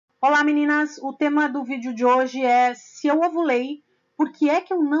Olá meninas, o tema do vídeo de hoje é se eu ovulei, por que é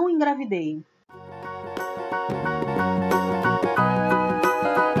que eu não engravidei?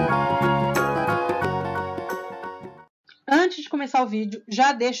 Antes de começar o vídeo,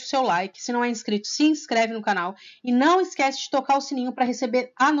 já deixa o seu like, se não é inscrito, se inscreve no canal e não esquece de tocar o sininho para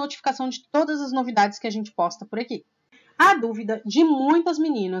receber a notificação de todas as novidades que a gente posta por aqui. A dúvida de muitas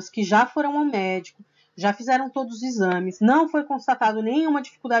meninas que já foram ao médico, já fizeram todos os exames, não foi constatado nenhuma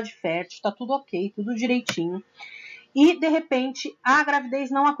dificuldade fértil, está tudo ok, tudo direitinho, e de repente a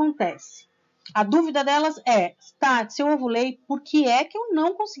gravidez não acontece. A dúvida delas é, tá, se eu ovulei, por que é que eu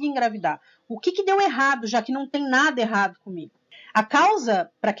não consegui engravidar? O que deu errado, já que não tem nada errado comigo? A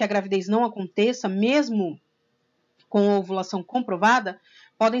causa para que a gravidez não aconteça, mesmo com a ovulação comprovada,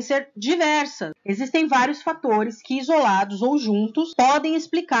 podem ser diversas. Existem vários fatores que, isolados ou juntos, podem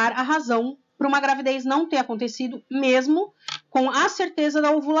explicar a razão para uma gravidez não ter acontecido, mesmo com a certeza da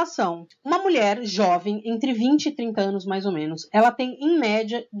ovulação. Uma mulher jovem, entre 20 e 30 anos mais ou menos, ela tem, em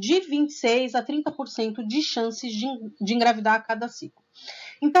média, de 26 a 30% de chances de engravidar a cada ciclo.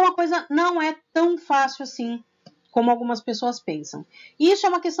 Então, a coisa não é tão fácil assim como algumas pessoas pensam. E isso é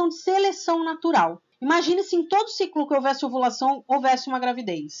uma questão de seleção natural. Imagine se em todo ciclo que houvesse ovulação, houvesse uma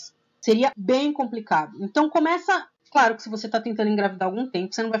gravidez. Seria bem complicado. Então, começa... Claro que se você está tentando engravidar há algum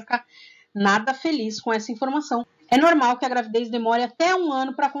tempo, você não vai ficar nada feliz com essa informação. É normal que a gravidez demore até 1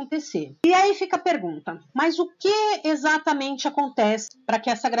 ano para acontecer. E aí fica a pergunta, mas o que exatamente acontece para que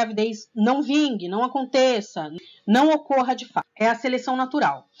essa gravidez não vingue, não aconteça, não ocorra de fato? É a seleção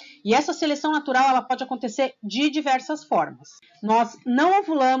natural. E essa seleção natural ela pode acontecer de diversas formas. Nós não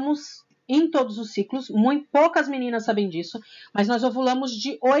ovulamos em todos os ciclos, muito poucas meninas sabem disso, mas nós ovulamos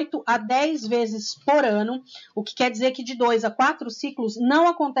de 8 a 10 vezes por ano, o que quer dizer que de 2 a 4 ciclos não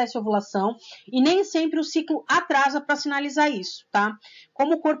acontece ovulação e nem sempre o ciclo atrasa para sinalizar isso, tá?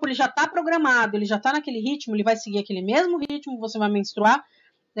 Como o corpo ele já está programado, ele já está naquele ritmo, ele vai seguir aquele mesmo ritmo, você vai menstruar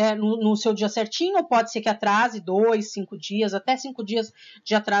no seu dia certinho, ou pode ser que atrase 2, 5 dias, até 5 dias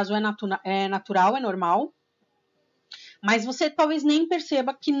de atraso é natural, é normal. Mas você talvez nem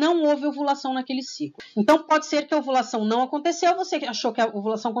perceba que não houve ovulação naquele ciclo. Então, pode ser que a ovulação não aconteceu, você achou que a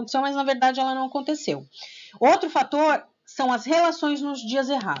ovulação aconteceu, mas na verdade ela não aconteceu. Outro fator são as relações nos dias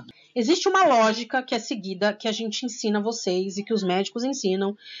errados. Existe uma lógica que é seguida, que a gente ensina a vocês e que os médicos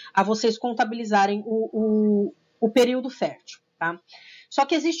ensinam a vocês contabilizarem o período fértil, tá? Só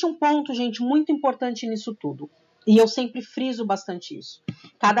que existe um ponto, gente, muito importante nisso tudo. E eu sempre friso bastante isso.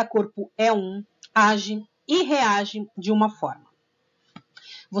 Cada corpo é age e reage de uma forma.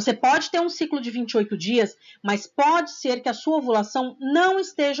 Você pode ter um ciclo de 28 dias, mas pode ser que a sua ovulação não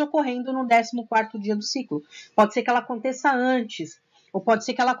esteja ocorrendo no 14º dia do ciclo. Pode ser que ela aconteça antes, ou pode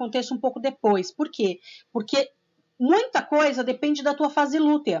ser que ela aconteça um pouco depois. Por quê? Porque muita coisa depende da tua fase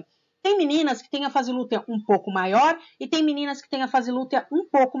lútea. Tem meninas que têm a fase lútea um pouco maior e tem meninas que têm a fase lútea um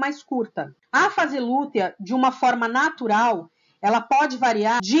pouco mais curta. A fase lútea, de uma forma natural, ela pode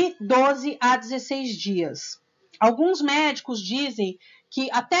variar de 12 a 16 dias. Alguns médicos dizem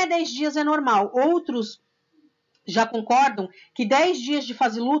que até 10 dias é normal. Outros já concordam que 10 dias de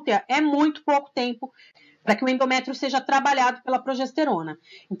fase lútea é muito pouco tempo para que o endométrio seja trabalhado pela progesterona.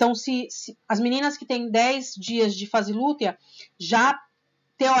 Então, se as meninas que têm 10 dias de fase lútea já,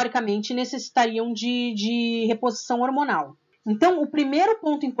 teoricamente, necessitariam de reposição hormonal. Então, o primeiro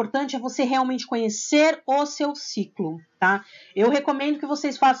ponto importante é você realmente conhecer o seu ciclo, tá? Eu recomendo que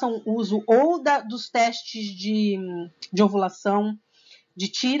vocês façam uso ou dos testes de ovulação, de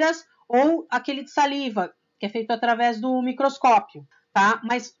tiras, ou aquele de saliva, que é feito através do microscópio, tá?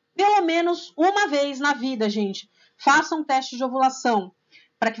 Mas, pelo menos uma vez na vida, gente, façam um teste de ovulação,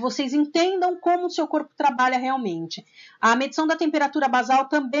 para que vocês entendam como o seu corpo trabalha realmente. A medição da temperatura basal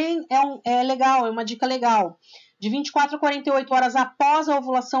também é legal, é uma dica legal. De 24 a 48 horas após a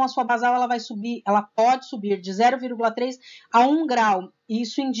ovulação, a sua basal ela pode subir de 0,3 a 1 grau.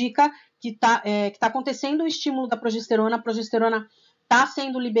 Isso indica que tá acontecendo o estímulo da progesterona, a progesterona está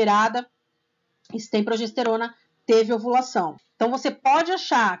sendo liberada, e se tem progesterona, teve ovulação. Então, você pode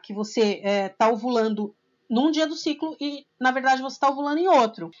achar que você está ovulando num dia do ciclo e, na verdade, você está ovulando em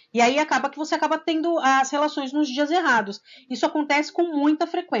outro. E aí você acaba tendo as relações nos dias errados. Isso acontece com muita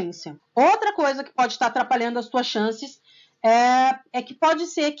frequência. Outra coisa que pode estar atrapalhando as tuas chances é que pode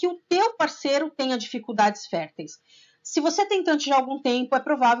ser que o teu parceiro tenha dificuldades férteis. Se você tem tanto de algum tempo, é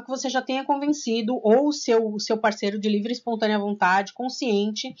provável que você já tenha convencido ou o seu parceiro de livre e espontânea vontade,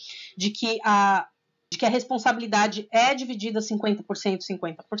 consciente de que a responsabilidade é dividida 50%,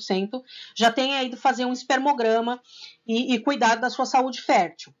 50%, já tenha ido fazer um espermograma e cuidar da sua saúde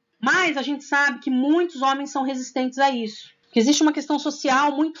fértil. Mas a gente sabe que muitos homens são resistentes a isso. Porque existe uma questão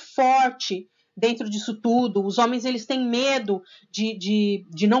social muito forte dentro disso tudo. Os homens, eles têm medo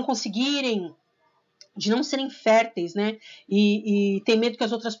de não conseguirem, de não serem férteis, né? E tem medo que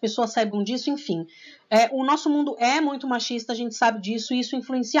as outras pessoas saibam disso, enfim. O nosso mundo é muito machista, a gente sabe disso, e isso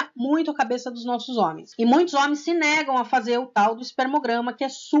influencia muito a cabeça dos nossos homens. E muitos homens se negam a fazer o tal do espermograma, que é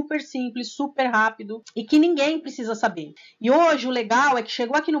super simples, super rápido, e que ninguém precisa saber. E hoje o legal é que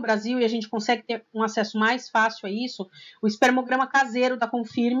chegou aqui no Brasil e a gente consegue ter um acesso mais fácil a isso, o espermograma caseiro da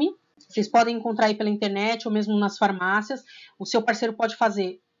Confirme. Vocês podem encontrar aí pela internet ou mesmo nas farmácias. O seu parceiro pode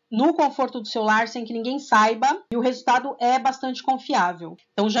fazer no conforto do seu lar, sem que ninguém saiba, e o resultado é bastante confiável.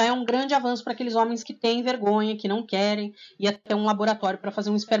 Então já é um grande avanço para aqueles homens que têm vergonha, que não querem ir até um laboratório para fazer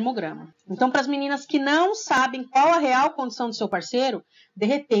um espermograma. Então, para as meninas que não sabem qual a real condição do seu parceiro, de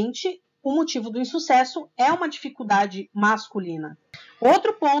repente, o motivo do insucesso é uma dificuldade masculina.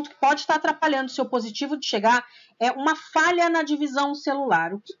 Outro ponto que pode estar atrapalhando o seu positivo de chegar é uma falha na divisão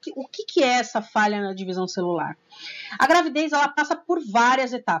celular. O que é essa falha na divisão celular? A gravidez, ela passa por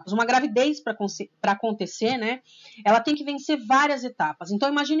várias etapas. Uma gravidez, para acontecer, né, ela tem que vencer várias etapas. Então,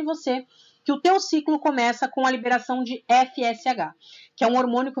 imagine você que o teu ciclo começa com a liberação de FSH, que é um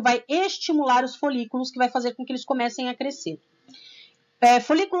hormônio que vai estimular os folículos, que vai fazer com que eles comecem a crescer.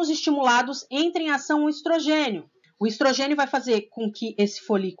 Folículos estimulados entram em ação o estrogênio. O estrogênio vai fazer com que esse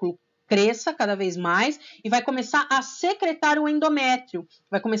folículo cresça cada vez mais e vai começar a secretar o endométrio,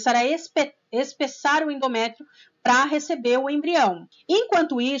 vai começar a espessar o endométrio para receber o embrião.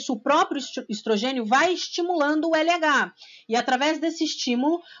 Enquanto isso, o próprio estrogênio vai estimulando o LH e através desse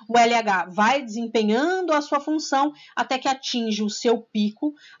estímulo, o LH vai desempenhando a sua função até que atinge o seu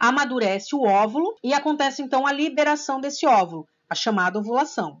pico, amadurece o óvulo e acontece então a liberação desse óvulo, a chamada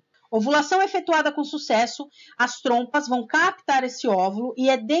ovulação. Ovulação efetuada com sucesso, as trompas vão captar esse óvulo e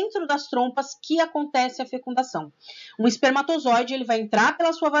é dentro das trompas que acontece a fecundação. Um espermatozoide, ele vai entrar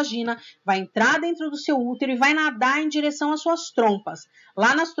pela sua vagina, vai entrar dentro do seu útero e vai nadar em direção às suas trompas.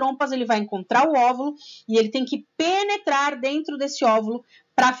 Lá nas trompas ele vai encontrar o óvulo e ele tem que penetrar dentro desse óvulo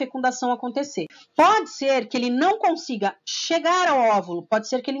para a fecundação acontecer. Pode ser que ele não consiga chegar ao óvulo, pode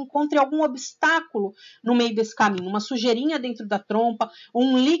ser que ele encontre algum obstáculo no meio desse caminho, uma sujeirinha dentro da trompa, ou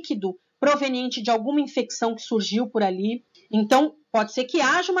um líquido proveniente de alguma infecção que surgiu por ali. Então, pode ser que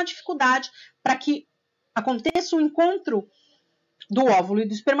haja uma dificuldade para que aconteça o encontro do óvulo e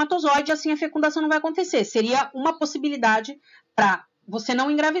do espermatozoide, e assim a fecundação não vai acontecer. Seria uma possibilidade para você não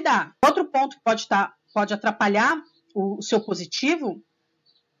engravidar. Outro ponto que pode atrapalhar o seu positivo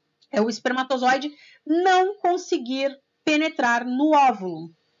é o espermatozoide não conseguir penetrar no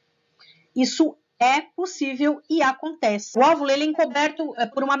óvulo. Isso é possível e acontece. O óvulo, ele é encoberto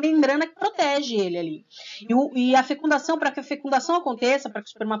por uma membrana que protege ele ali. E a fecundação, para que a fecundação aconteça, para que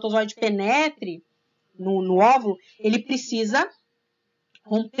o espermatozoide penetre no óvulo, ele precisa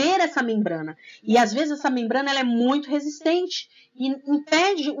romper essa membrana. E às vezes essa membrana ela é muito resistente e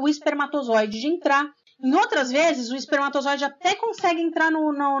impede o espermatozoide de entrar. Em outras vezes, o espermatozoide até consegue entrar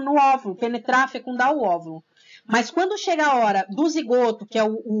no óvulo, penetrar, fecundar o óvulo. Mas quando chega a hora do zigoto, que é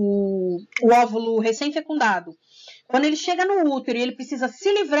o óvulo recém-fecundado, quando ele chega no útero e ele precisa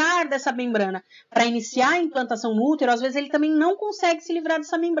se livrar dessa membrana para iniciar a implantação no útero, às vezes ele também não consegue se livrar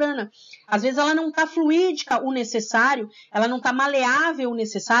dessa membrana. Às vezes ela não está fluídica o necessário, ela não está maleável o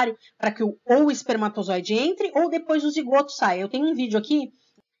necessário para que ou o espermatozoide entre ou depois o zigoto saia. Eu tenho um vídeo aqui.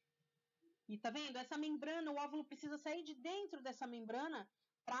 E tá vendo? Essa membrana, o óvulo precisa sair de dentro dessa membrana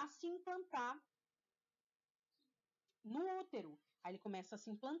para se implantar no útero. Aí ele começa a se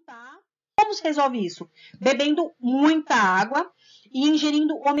implantar. Como se resolve isso? Bebendo muita água e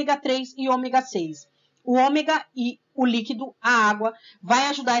ingerindo ômega 3 e ômega 6. O ômega e o líquido, a água, vai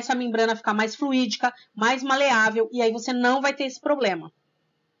ajudar essa membrana a ficar mais fluídica, mais maleável, e aí você não vai ter esse problema.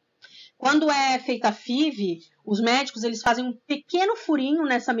 Quando é feita a FIV, os médicos eles fazem um pequeno furinho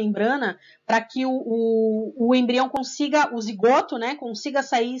nessa membrana para que o embrião consiga, o zigoto, né, consiga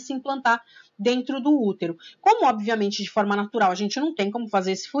sair e se implantar dentro do útero. Como, obviamente, de forma natural, a gente não tem como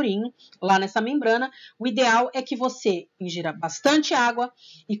fazer esse furinho lá nessa membrana, o ideal é que você ingira bastante água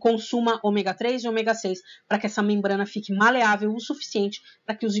e consuma ômega 3 e ômega 6 para que essa membrana fique maleável o suficiente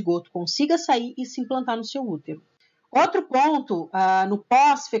para que o zigoto consiga sair e se implantar no seu útero. Outro ponto no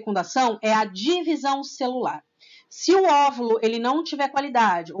pós-fecundação é a divisão celular. Se o óvulo ele não tiver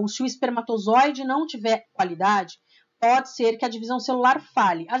qualidade ou se o espermatozoide não tiver qualidade, pode ser que a divisão celular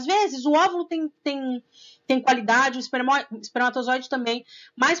falhe. Às vezes o óvulo tem qualidade, o espermatozoide também,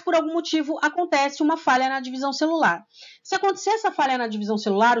 mas por algum motivo acontece uma falha na divisão celular. Se acontecer essa falha na divisão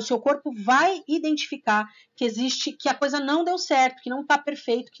celular, o seu corpo vai identificar que a coisa não deu certo, que não está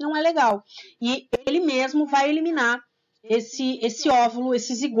perfeito, que não é legal. E ele mesmo vai eliminar esse óvulo,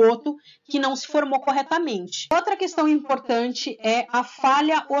 esse zigoto que não se formou corretamente. Outra questão importante é a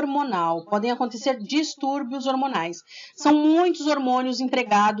falha hormonal. Podem acontecer distúrbios hormonais. São muitos hormônios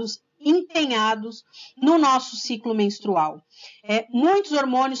empenhados no nosso ciclo menstrual. Muitos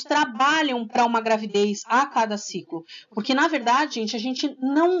hormônios trabalham para uma gravidez a cada ciclo, porque na verdade, gente,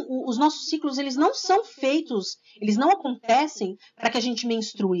 os nossos ciclos eles não são feitos, eles não acontecem para que a gente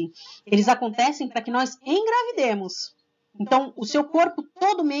menstrue, eles acontecem para que nós engravidemos. Então, o seu corpo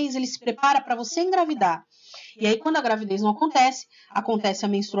todo mês ele se prepara para você engravidar. E aí, quando a gravidez não acontece, acontece a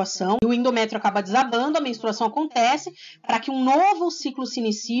menstruação, e o endométrio acaba desabando, a menstruação acontece, para que um novo ciclo se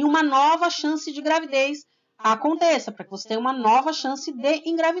inicie, uma nova chance de gravidez aconteça, para que você tenha uma nova chance de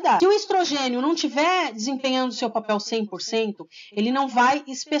engravidar. Se o estrogênio não estiver desempenhando seu papel 100%, ele não vai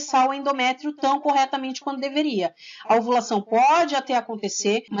espessar o endométrio tão corretamente quanto deveria. A ovulação pode até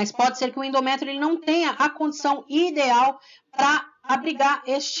acontecer, mas pode ser que o endométrio ele não tenha a condição ideal para abrigar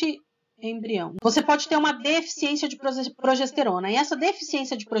este embrião. Você pode ter uma deficiência de progesterona, e essa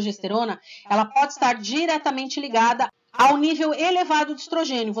deficiência de progesterona, ela pode estar diretamente ligada ao nível elevado de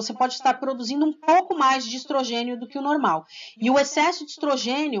estrogênio. Você pode estar produzindo um pouco mais de estrogênio do que o normal. E o excesso de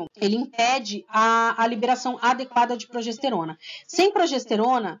estrogênio, ele impede a liberação adequada de progesterona. Sem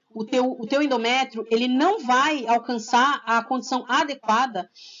progesterona, o teu endométrio, ele não vai alcançar a condição adequada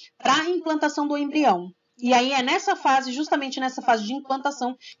para a implantação do embrião. E aí é nessa fase, justamente nessa fase de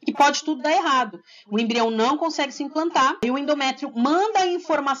implantação, que pode tudo dar errado. O embrião não consegue se implantar, e o endométrio manda a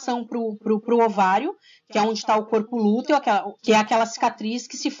informação pro ovário, que é onde está o corpo lúteo, que é aquela cicatriz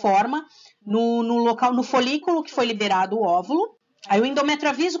que se forma no folículo que foi liberado o óvulo. Aí o endométrio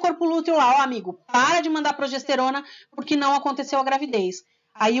avisa o corpo lúteo lá, ó amigo, para de mandar progesterona porque não aconteceu a gravidez.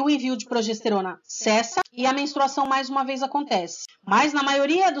 Aí o envio de progesterona cessa e a menstruação mais uma vez acontece. Mas na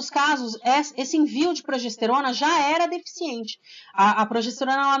maioria dos casos, esse envio de progesterona já era deficiente. A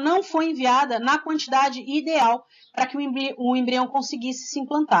progesterona ela não foi enviada na quantidade ideal para que o embrião conseguisse se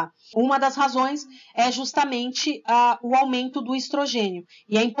implantar. Uma das razões é justamente o aumento do estrogênio.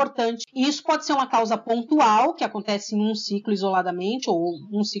 E é importante. E isso pode ser uma causa pontual, que acontece em um ciclo isoladamente, ou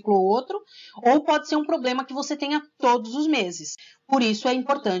um ciclo ou outro, ou pode ser um problema que você tenha todos os meses. Por isso é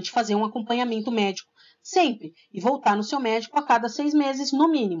importante fazer um acompanhamento médico sempre e voltar no seu médico a cada 6 meses no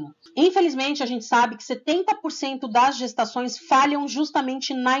mínimo. Infelizmente, a gente sabe que 70% das gestações falham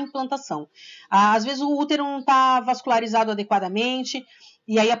justamente na implantação. Às vezes o útero não está vascularizado adequadamente,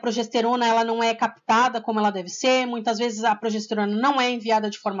 e aí a progesterona ela não é captada como ela deve ser, muitas vezes a progesterona não é enviada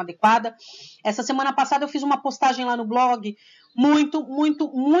de forma adequada. Essa semana passada eu fiz uma postagem lá no blog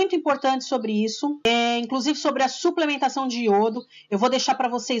muito importante sobre isso, inclusive sobre a suplementação de iodo. Eu vou deixar para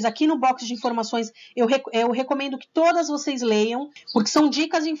vocês aqui no box de informações, eu recomendo que todas vocês leiam, porque são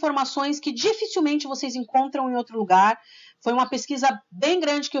dicas e informações que dificilmente vocês encontram em outro lugar. Foi uma pesquisa bem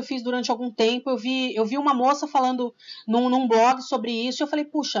grande que eu fiz durante algum tempo, eu vi uma moça falando num blog sobre isso, e eu falei,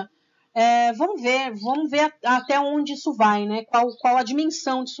 puxa, vamos ver até onde isso vai, né? Qual a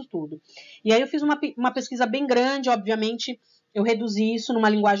dimensão disso tudo. E aí eu fiz uma pesquisa bem grande, obviamente, eu reduzi isso numa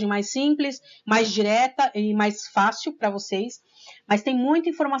linguagem mais simples, mais direta e mais fácil para vocês. Mas tem muita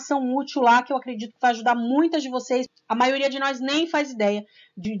informação útil lá que eu acredito que vai ajudar muitas de vocês. A maioria de nós nem faz ideia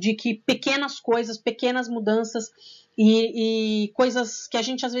de que pequenas coisas, pequenas mudanças e coisas que a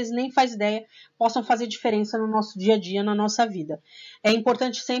gente às vezes nem faz ideia possam fazer diferença no nosso dia a dia, na nossa vida. É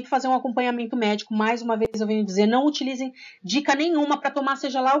importante sempre fazer um acompanhamento médico. Mais uma vez eu venho dizer, não utilizem dica nenhuma para tomar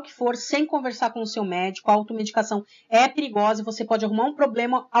seja lá o que for, sem conversar com o seu médico. A automedicação é perigosa e você pode arrumar um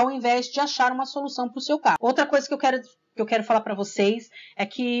problema ao invés de achar uma solução para o seu caso. Outra coisa que eu quero falar para vocês é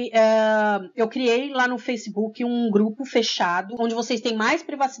que eu criei lá no Facebook um grupo fechado, onde vocês têm mais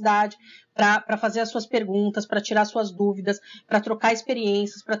privacidade para fazer as suas perguntas, para tirar suas dúvidas, para trocar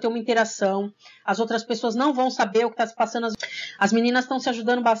experiências, para ter uma interação. As outras pessoas não vão saber o que está se passando. As meninas estão se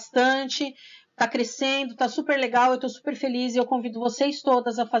ajudando bastante, está crescendo, está super legal, eu estou super feliz e eu convido vocês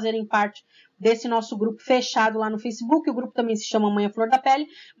todas a fazerem parte desse nosso grupo fechado lá no Facebook. O grupo também se chama Mãe à Flor da Pele,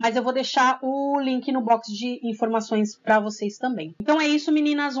 mas eu vou deixar o link no box de informações para vocês também. Então é isso,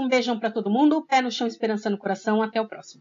 meninas, um beijão para todo mundo, pé no chão, esperança no coração, até o próximo.